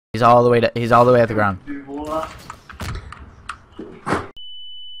He's all the way to. He's all the way at the ground.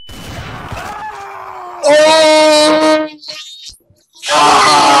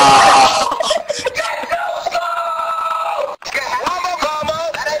 Oh!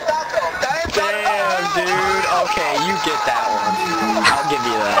 Damn, dude. Okay, you get that one. I'll give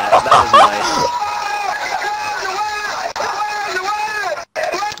you that. That was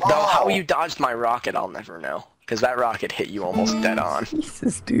nice. Though how you dodged my rocket, I'll never know. Because that rocket hit you almost dead on.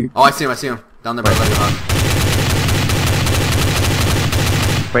 Jesus, dude. Oh, I see him. Down there by the hug.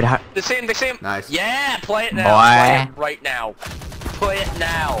 Wait, how? They see him. Nice. Yeah, play it now. Boy. Play it right now. Play it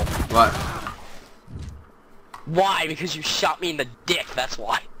now. What? Why? Because you shot me in the dick, that's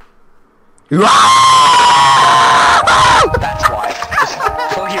why. That's why. Just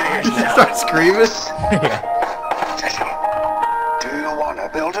plug your ears now. Start screaming. Do you want to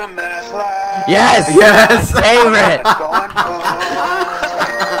build a meth lab? Yes! Yes! Favorite!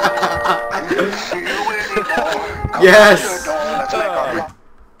 Yes!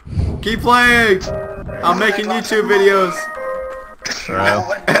 Keep playing! I'm making YouTube videos. Bro.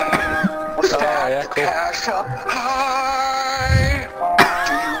 Yeah, cool. Cash up high.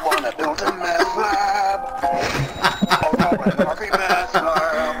 Do you want to build a meth lab? Meth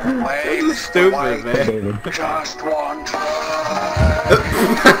lab. Wait, Stupid, man. just one try.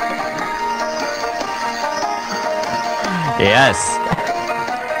 Yes.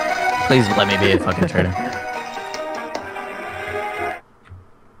 Please let me be a fucking traitor.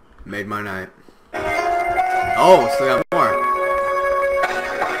 Made my night. Oh, still got more.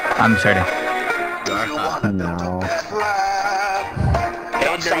 I'm traitor. No. Hey,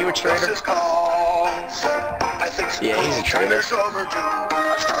 are you a traitor? Yeah, he's a traitor. Kill him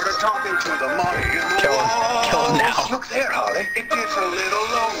now. Look there, Holly. It gets a little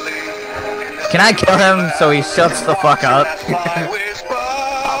lonely. Can I kill him so he shuts the fuck up?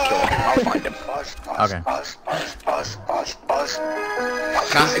 I'll kill him. I'll find him. Okay.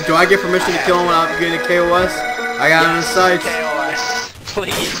 Do I get permission to kill him without getting a KOS? I got him in sight. KOS.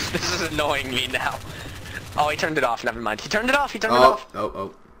 Please, this is annoying me now. Oh, he turned it off. Never mind. He turned it off. He turned it off.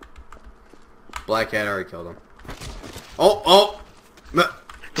 Oh. Black Cat already killed him. Oh.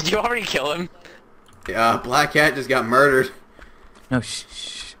 Did you already kill him? Yeah, Black Cat just got murdered. No,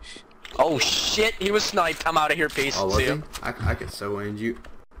 shh. Oh shit, he was sniped. I'm out of here, peace. Oh, was See he? you. I could so end you.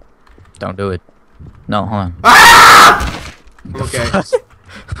 Don't do it. No, hold on. Ah! I'm okay.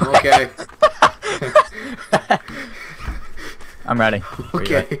 I'm okay. I'm ready.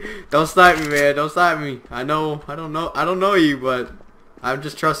 Okay. Don't snipe me, man. Don't snipe me. I don't know you, but I'm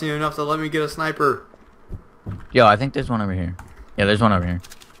just trusting you enough to let me get a sniper. Yo, I think there's one over here. Yeah, there's one over here.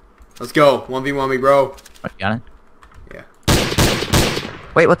 Let's go. 1v1 me, bro. What, you got it? Yeah.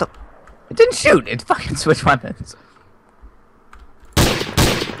 Wait, what the? It didn't shoot. It fucking switched weapons.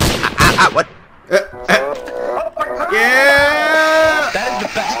 What? Yeah! That is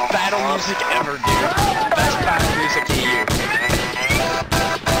the best battle music ever, dude. Best battle music to you.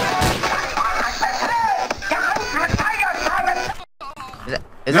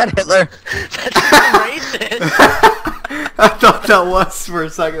 Is that Hitler? That's racist. I thought that was for a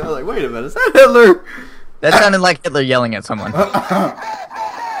second. I was like, wait a minute, is that Hitler? That sounded like Hitler yelling at someone.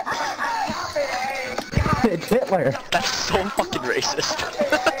 It's Hitler. That's so fucking racist.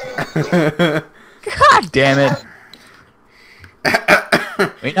 God damn it.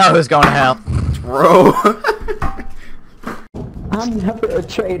 We know who's going to hell. Bro. I'm never a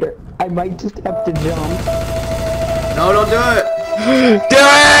traitor. I might just have to jump. No, don't do it. Do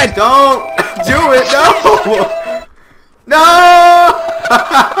it! Don't do it. No. No.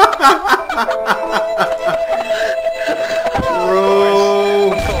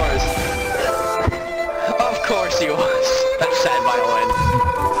 Bro. Of course he was. That sad violin.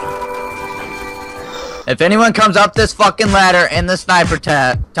 If anyone comes up this fucking ladder in the sniper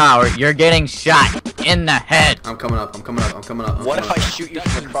tower, you're getting shot in the head. I'm coming up. What if I shoot you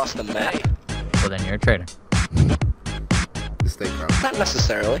from across the map? Well, then you're a traitor. Stay crouch. Not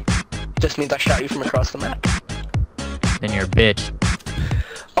necessarily. Just means I shot you from across the map. Then you're a bitch.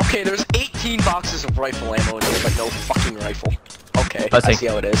 Okay, there's 18 boxes of rifle ammo and there's like no fucking rifle. Okay, Pussy. I see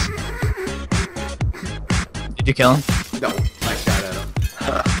how it is. Did you kill him? No, I shot at him.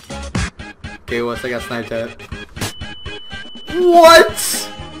 Okay, what's I got sniped at? What?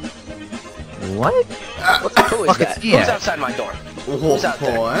 What? Who is fuck that? is he Who's at? outside my door? Who's out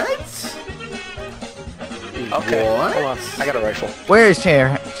there? What? Okay, What? hold on. I got a rifle. Where is chair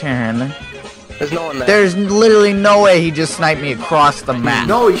handler? There's no one there. There's literally no way he just sniped me across the map.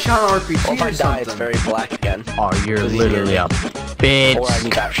 No, he shot an RPG Well, if I or die, it's something. very black again. Oh, you're Does he literally hear up. Or I Bitch.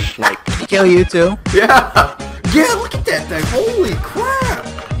 got sniped. Kill you too. Yeah. Yeah, look at that thing. Holy crap.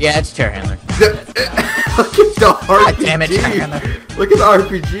 Yeah, it's chair handler. Look at the RPG. God damn it, chair handler. Look at the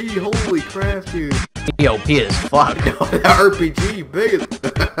RPG. Holy crap, dude. EOP as fuck. The RPG big as...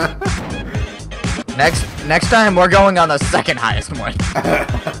 Next time we're going on the second highest one.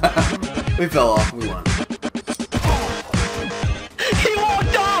 We fell off. We won. He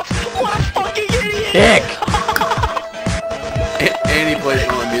walked off! What a fucking idiot! Dick! And he plays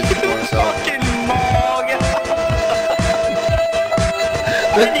all the music for himself. Fucking mog!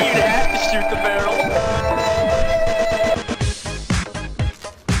 I didn't even have to shoot the barrel.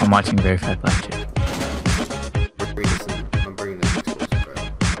 I'm watching Very Fat Black Chick. I'm bringing this explosive barrel.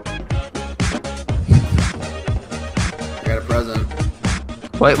 I got a present.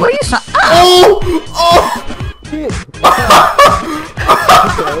 Wait, what are you saying? Oh! Oh! Shit.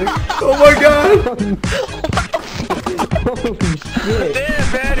 Oh my god! Holy shit. Damn,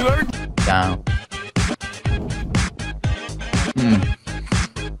 man, whoever... Down.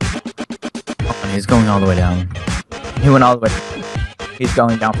 Oh, and he's going all the way down. He went all the way. He's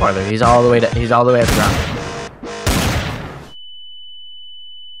going down farther. He's all the way at the ground.